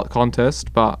could be a hot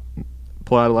contest, but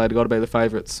Port Adelaide got to be the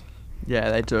favourites.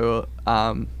 Yeah, they do.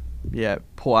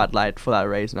 Port Adelaide for that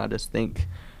reason. I just think,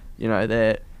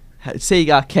 they're. See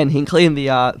Ken Hinkley in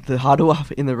the huddle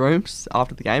up in the rooms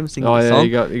after the game singing the song. he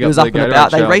got was the up and Gatorade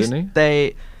about. shout, didn't he?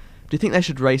 Do you think they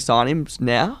should re-sign him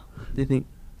now? Do you think?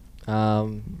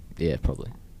 Yeah,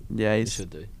 probably. Yeah, They he's. should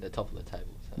do. They're top of the table.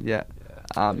 So. Yeah.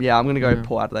 I'm going to go Yeah.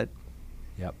 Port Adelaide.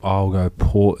 Yep, I'll go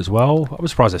Port as well. I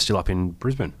was surprised they're still up in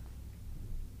Brisbane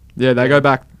Yeah, they go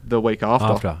back the week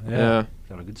after. yeah.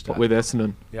 Done a good start. With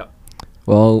Essendon. Yep.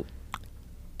 Well,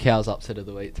 Cow's upset of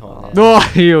the week time. now. Oh,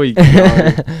 here we go.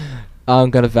 I'm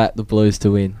gonna back the Blues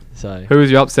to win. So Who was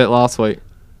your upset last week?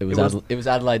 It was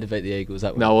Adelaide to beat the Eagles.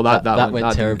 That No, well, that went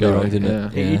didn't terribly go, wrong, didn't yeah.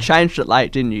 it? Yeah, you changed it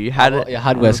late, didn't you? You had it. I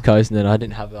had West Coast, and then I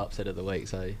didn't have the upset of the week,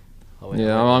 so I went.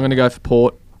 Yeah, I'm going to go for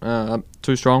Port.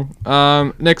 Too strong.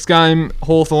 Next game,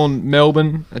 Hawthorn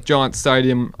Melbourne at Giants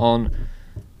Stadium on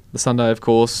the Sunday, of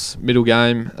course. Middle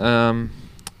game.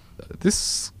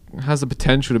 This has the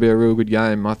potential to be a real good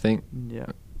game, I think. Yeah.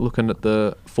 Looking at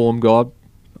the form guide.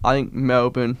 I think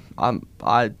Melbourne.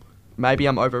 Maybe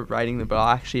I'm overrating them, but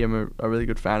I actually am a really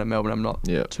good fan of Melbourne. I'm not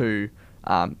too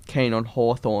keen on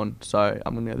Hawthorn, so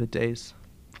I'm going to go the D's.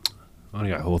 I'm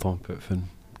going to go Hawthorn, but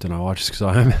don't know why, just because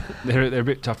I am. They're a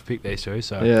bit tough to pick, these two,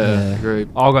 so Yeah, agreed.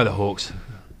 I'll go the Hawks.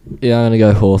 Yeah, I'm going to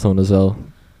go Hawthorn as well.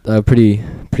 They were pretty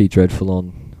dreadful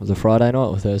on, was it Friday night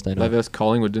or Thursday night? They versus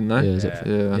Collingwood, didn't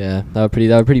they? Yeah, they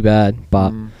were pretty bad,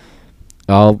 but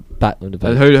I'll back them to beat.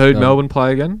 And who'd Melbourne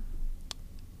play again?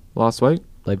 Last week?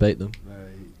 They beat them.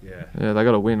 Yeah, they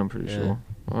got a win, I'm pretty Yeah.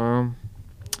 sure.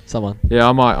 Someone. Yeah,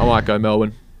 I might go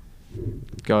Melbourne.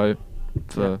 Go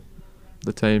for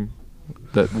the team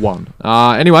that won.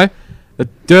 Anyway, the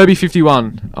Derby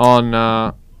 51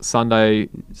 on Sunday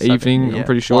evening. I'm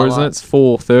pretty sure, isn't it? It's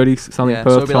 4:30 something so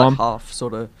Perth it'll be time. like half,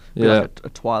 sort of. Yeah. Like a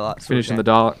twilight. Sort Finish of in the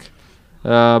game. dark.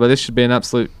 But this should be an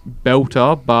absolute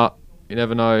belter. But you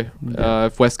never know.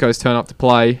 If West Coast turn up to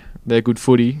play, they're good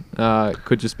footy. It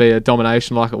could just be a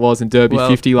domination like it was in Derby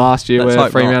 50 last year, let's where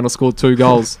hope Fremantle not. scored 2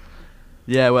 goals.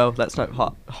 Yeah, well, let's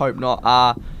hope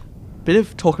not. Bit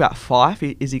of talk about Fife.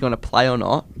 Is he going to play or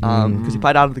not? Because he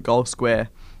played out of the goal square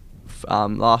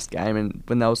last game, and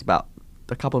when there was about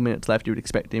a couple of minutes left, you would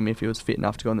expect him if he was fit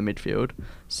enough to go in the midfield.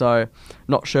 So,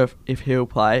 not sure if he'll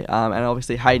play. And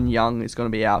obviously, Hayden Young is going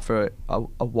to be out for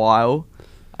a while,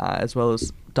 as well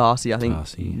as Darcy, I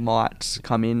think, might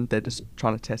come in. They're just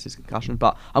trying to test his concussion.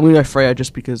 But I'm going to go Freo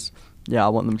just because, I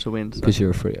want them to win. Because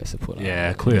you're a Freo supporter.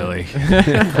 Yeah, clearly.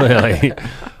 Clearly.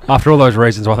 After all those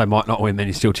reasons why they might not win, then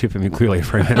you still tip them in clearly a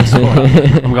Fremantle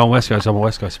supporter. I'm going West Coast. I'm a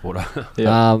West Coast supporter.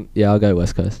 I'll go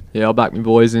West Coast. Yeah, I'll back my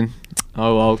boys in.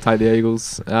 I'll take the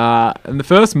Eagles. And the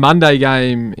first Monday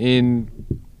game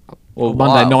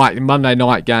Monday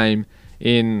night game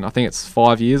in, I think it's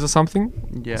 5 years or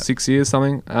something. Yeah. 6 years,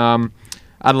 something.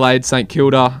 Adelaide, St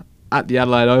Kilda at the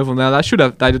Adelaide Oval. Now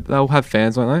they'll have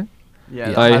fans, won't they?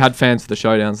 Yeah, They had fans for the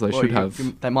showdowns. So they should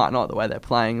have. They might not the way they're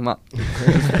playing.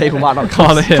 People might not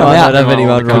Come come out. Don't have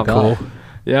anyone rock Cool. up.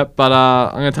 Yeah, but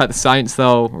I'm going to take the Saints.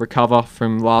 They'll recover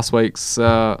from last week's,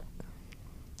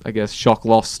 shock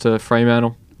loss to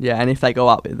Fremantle. Yeah, and if they go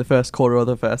up in the first quarter or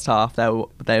the first half,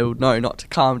 they'll know not to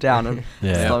calm down and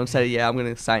say, I'm going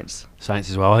to Saints.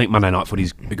 Saints as well. I think Monday night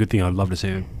footy's a good thing. I'd love to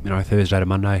see Thursday to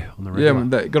Monday on the regular.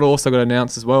 Yeah, they also got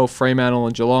announced as well, Fremantle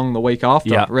and Geelong the week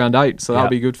after, round 8. So that'll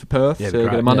be good for Perth to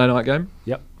get a Monday night game.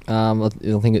 Yep. I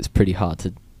think it's pretty hard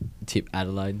to tip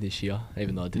Adelaide this year,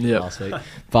 even though I did it last week.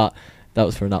 But that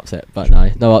was for an upset. But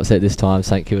no upset this time.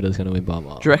 St Kilda's going to win by a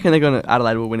mile. Do you reckon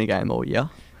Adelaide will win a game all year?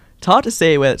 It's hard to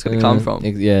see where it's going to come from.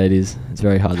 Yeah, it is. It's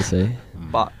very hard to see.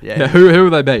 But who will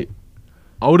they beat?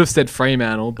 I would have said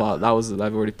Fremantle, but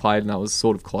they've already played and that was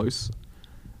sort of close.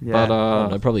 Yeah.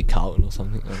 But probably Carlton or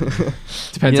something.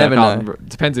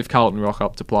 Depends if Carlton rock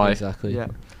up to play. Exactly. Yeah.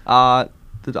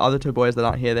 The other two boys that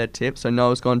aren't here, their tips. So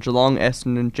Noah's gone Geelong,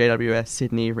 Essendon, GWS,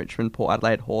 Sydney, Richmond, Port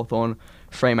Adelaide, Hawthorn,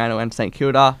 Fremantle and St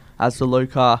Kilda. As for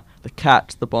Luca, the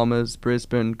Cats, the Bombers,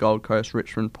 Brisbane, Gold Coast,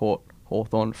 Richmond, Port,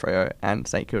 Hawthorn, Freo and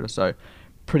St Kilda. So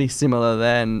pretty similar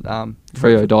there. And,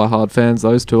 Freo die-hard fans,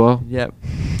 those two are. Yep.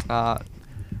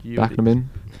 Back them in.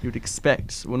 You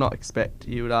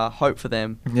would hope for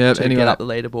them to anyway. get up the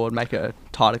leaderboard, make it a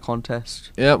tighter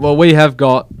contest. Yeah, well, we have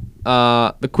got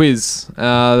the quiz.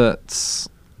 That's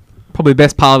probably the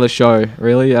best part of the show,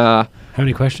 really. How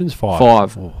many questions? 5.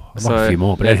 5. Oh, I'd like a few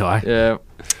more, but anyway. Yeah.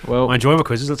 Well, I enjoy my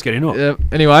quizzes. Let's get into it. Yeah.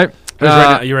 Anyway.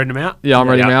 Are you reading them out? Yeah, I'm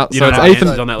reading them out. You So don't it's have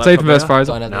answers on that Ethan versus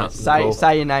laptop Fraser.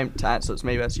 Say your name to answer. It's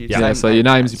me versus you. Yeah, so your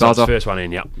name's your So it's buzzer. the first one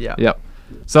in, yep. Yeah. Yep.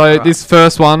 So this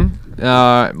first one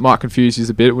might confuse you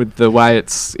a bit with the way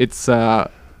it's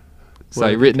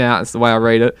written out. It's the way I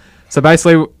read it. So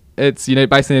basically, you need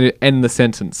to end the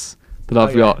sentence that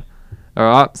I've got. All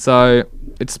right. So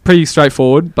it's pretty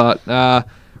straightforward, but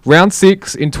round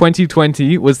 6 in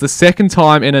 2020 was the second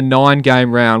time in a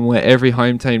 9-game round where every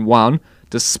home team won,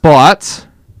 despite.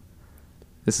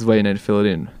 This is where you need to fill it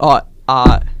in.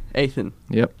 Ethan.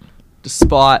 Yep.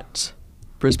 Despite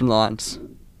Brisbane Lions.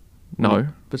 No.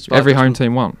 Despite Every home Brisbane-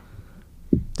 team won.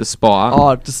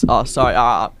 Despite. Sorry.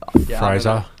 Yeah,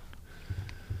 Fraser.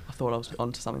 I thought I was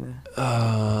onto something there.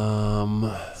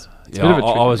 bit of a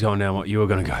I tricky was going down what you were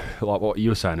going to go, like what you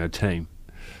were saying, a team.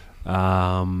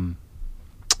 Is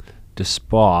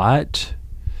Despite.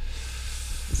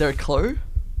 there a clue?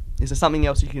 Is there something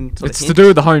else you can sort It's of to hint? do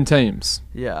with the home teams.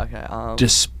 Yeah, okay.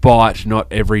 Despite not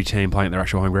every team playing at their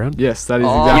actual home ground. Yes, that is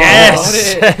Oh.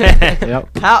 exactly. Yes.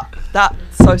 Yep. How that's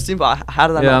so simple. How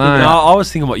did I Yeah, not I think know. No, of I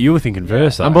was thinking what you were thinking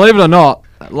first. Though. And believe it or not,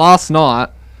 last night,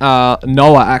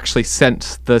 Noah actually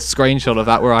sent the screenshot of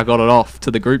that where I got it off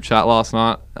to the group chat last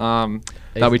night.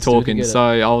 That we still didn't talking. get it. So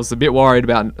I was a bit worried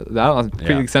about that. I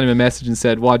quickly Yeah. sent him a message and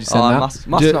said, "Why'd you that? send I that?"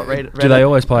 must do, not read it. do they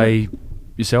always play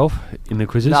yourself in the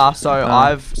quizzes? Nah, so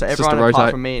it's just everyone to apart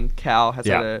rotate. from me and Cal has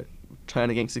Yeah. had a turn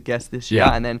against a guest this year,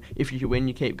 Yeah. and then if you win,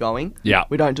 you keep going. Yeah.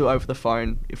 We don't do it over the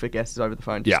phone if a guest is over the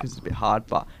phone, just Yeah. because it's a bit hard.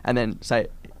 But and then say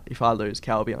if I lose,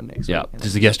 Cal will be on next Yeah. week. and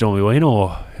Does then- the guest normally win,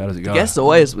 or how does it go? Guests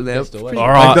always with them. Guests always. All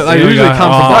right. They there we usually go. come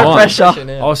from Oh, behind. No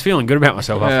pressure. I was feeling good about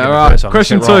myself. after Yeah, getting all the right. first one.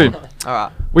 Question Let's get two. rolling. All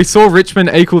right. We saw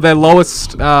Richmond equal their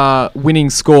lowest winning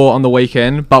score on the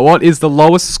weekend, but what is the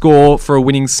lowest score for a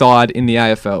winning side in the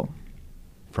AFL?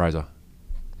 Fraser,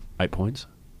 8 points.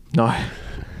 No.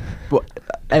 What,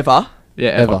 ever? Yeah,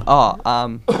 Ever. Oh, a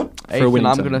Ethan, winning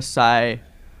I'm team. gonna say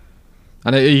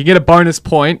And you get a bonus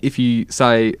point if you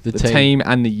say the, The team. team.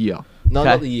 And the year. No, Okay.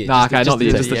 not the year. Nah, okay, not the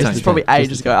year, just the team. it's probably Just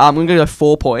ages the ago. I'm gonna go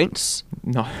 4 points.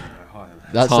 No.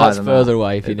 That's higher than further that.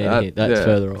 away if you need a hint. That's yeah.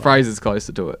 further away. Fraser's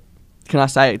closer to it. Can I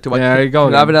say? Do I? Yeah, can, go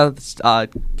can I have again. another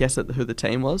guess at who the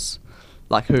team was?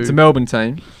 Like who? It's a Melbourne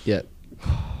team. Yeah.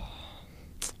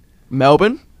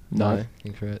 Melbourne. No.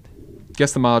 Incorrect.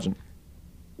 Guess the margin.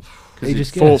 You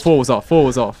just Four guessed. was off. Four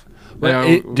was off. Well,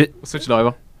 Yeah, it- we'll di- switch it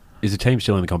over. Is the team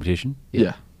still in the competition?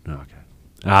 Yeah. Oh,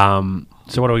 okay.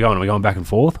 So what are we going? Are we going back and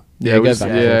forth? Yeah, go we'll back see.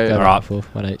 and Yeah, forth, yeah. go back Alright. and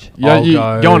forth, one each. Yeah, I'll you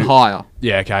go- going higher.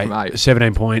 Yeah, okay. Mate.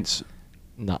 17 points.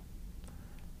 No.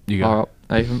 You go. All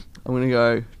right, Ethan. I'm gonna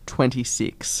go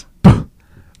 26.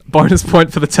 Bonus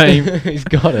point for the team. He's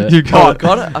got it. You Oh, got it.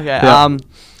 got it. Okay. Yeah. I'm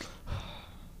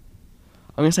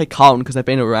gonna say Carlton because they've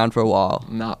been around for a while.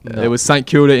 No, No. it was St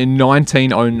Kilda in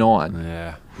 1909.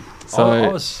 Yeah. So I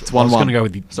it's was 1-1. going to go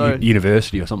with the So-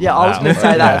 university or something Yeah, like I was that. gonna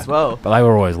say that Yeah. as well. But they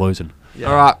were always losing.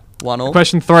 All right. 1-1.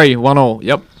 Question 3, 1-1.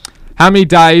 Yep. How many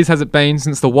days has it been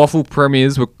since the Waffle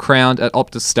Premiers were crowned at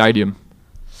Optus Stadium?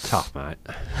 Tough, mate.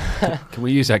 Can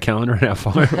we use that calendar in our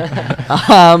phone?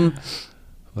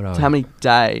 What are How many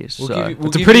days? We'll so give you- we'll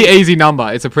It's a give pretty you- easy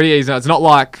number. It's a pretty easy. It's not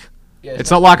like. Yeah,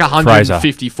 It's not like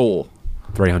 154.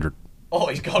 300. Oh,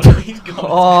 he's got it. He's got it.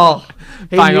 oh,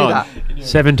 he Bang knew on. that.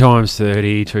 7 times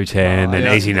 30, 210, an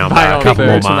yeah. easy number. Bang A on, couple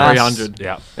more 30, marks. 300.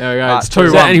 Yeah. There we go. Alright, It's so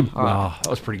Is that 2-1. any- Alright. Oh, that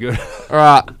was pretty good. All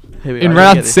right. Here we go, In you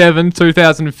round get this. 7,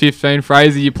 2015,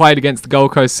 Fraser, you played against the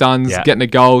Gold Coast Suns, Yeah. getting a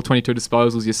goal, 22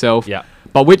 disposals yourself. Yeah.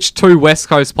 But which two West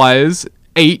Coast players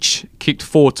each kicked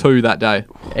 4-2 that day?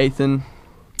 Ethan.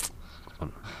 I know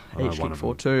Each one kicked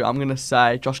of them. 4-2. I'm gonna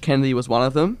say Josh Kennedy was one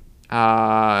of them.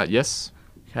 Yes.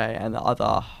 Okay, and the other.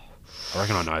 I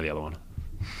reckon I know the other one.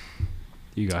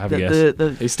 You go, have a The, guess.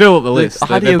 the, He's still at the list. how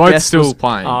They're, do they're you both guess still was-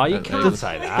 playing. Oh, you Uh, can't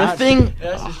say the that. thing.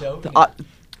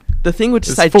 The thing would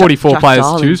just say There's 44 Jack players to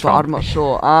Darling, choose but from. I'm not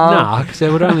sure. Nah, because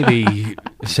there would only be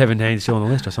 17 still on the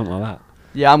list or something like that.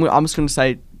 Yeah, I'm just gonna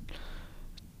say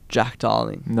Jack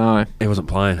Darling. No. He wasn't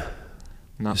playing.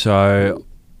 No. So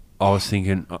I was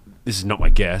thinking, this is not my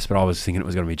guess, but I was thinking it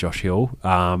was going to be Josh Hill.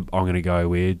 I'm going to go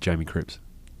with Jamie Cripps.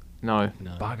 No.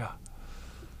 Bugger.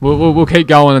 We'll keep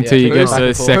going until Yeah, you keep get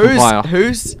going to the back and forth.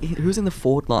 second player. Who's in the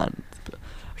forward line?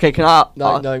 Okay, can I?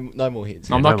 No more hits.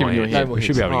 I'm not giving you a hint. hint. No more We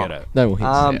should be able to hints. get it. No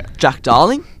more hits. Jack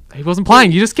Darling. He wasn't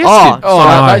playing. You just guessed Oh, it. Oh,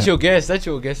 no. that's your guess. That's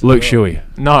your guess. as Luke well. Shuey.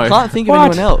 No. Can't think of What?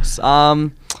 anyone else.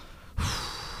 I'm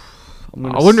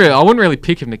gonna I wouldn't really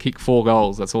pick him to kick 4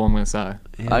 goals. That's all I'm going to say.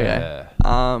 Okay.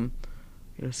 Gonna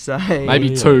say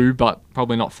Maybe 2, but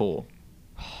probably not 4.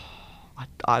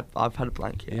 I've had a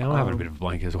blank here. Yeah, I'm having a bit of a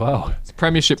blank as well. It's a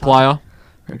premiership player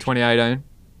in 2018.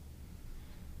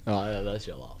 Oh, yeah, that's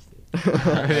your last.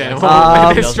 Yeah,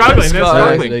 well, they're struggling. They're let's go.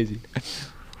 struggling. Easy.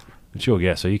 It's your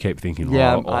guess, so you keep thinking.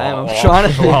 Yeah, while- I am. I'm while- trying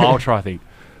to think. I'll try to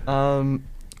think.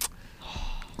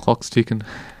 Clock's ticking.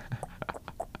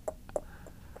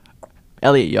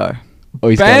 Elliot Yo. Oh,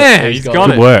 he's Bam! got it. He's got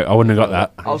Good it. work. I wouldn't have got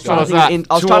that. I was What trying to was think.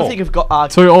 that? I was trying to think of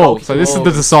 2 all. So this is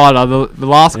the decider. The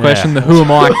last question, the who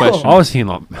am I question. I was thinking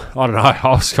like, I don't know, I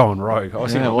was going rogue. I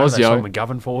was Yeah, thinking it like, was, maybe they yo. sold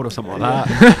McGovern forward or something like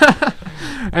that.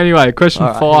 Anyway, question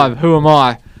Alright, 5. Who am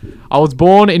I? I was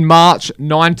born in March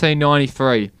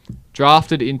 1993.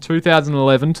 Drafted in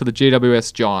 2011 to the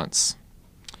GWS Giants.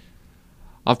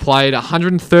 I've played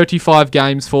 135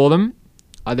 games for them.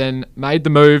 I then made the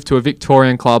move to a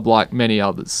Victorian club like many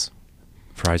others.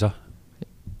 Fraser.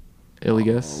 Early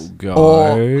guess? Go. Oh. I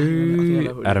think I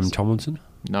know who it Adam is. Tomlinson.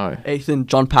 No. Ethan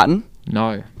John Patton.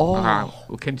 No. Oh. Okay,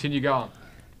 we'll continue going.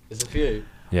 There's a few.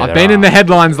 Yeah, I've there been in are. the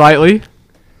headlines lately.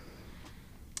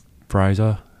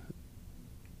 Fraser.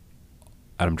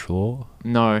 Adam Treloar.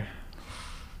 No.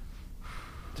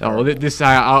 Oh, well, this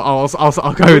I'll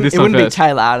go with this It one wouldn't be first.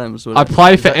 Taylor Adams, would I it?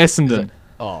 play for Essendon.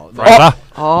 Fraser.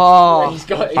 Oh,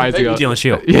 Fraser got- Dylan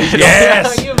Shield.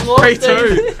 Yes.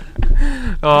 3-2.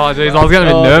 Oh, jeez, I was getting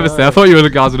a bit nervous there. I thought you were the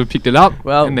guys would have picked it up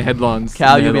Well, in the headlines.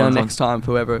 Cal, in the you'll be on headlines next time for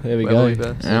whoever. There we whoever go.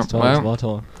 verse. Yeah, It's time. well. It's my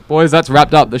time. Boys, that's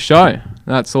wrapped up the show.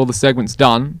 That's all the segments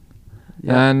done.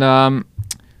 Yeah. And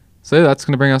so that's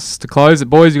going to bring us to close.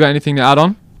 Boys, you got anything to add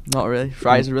on? Not really.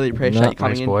 Fraser, really appreciate No. you coming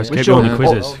Thanks, in. boys. Wish Keep you all doing the the-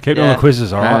 quizzes. Keep doing the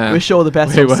quizzes, all right? Yeah. Wish you all the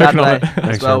best We're on working on Saturday it. as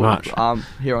Thanks very well. much.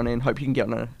 Here on in. Hope you can get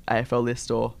on an AFL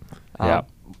list or. Yeah.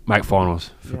 Make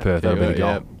finals for Yeah. Perth. That'll be the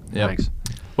goal. Yeah. Thanks.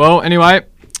 Well, anyway,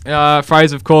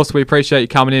 Fraser, of course, we appreciate you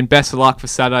coming in. Best of luck for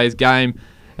Saturday's game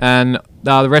and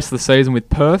the rest of the season with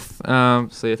Perth.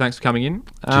 So, yeah, thanks for coming in.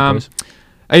 Cheers,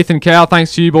 Ethan Cow,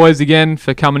 thanks to you boys again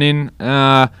for coming in.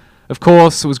 Of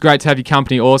course, it was great to have your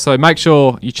company also. Make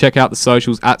sure you check out the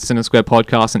socials at Centre Square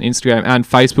Podcast on Instagram and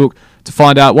Facebook to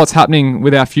find out what's happening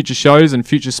with our future shows and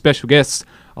future special guests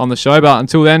on the show. But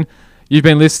until then, you've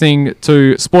been listening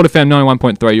to Sport FM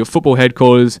 91.3, your football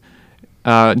headquarters.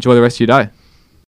 Enjoy the rest of your day.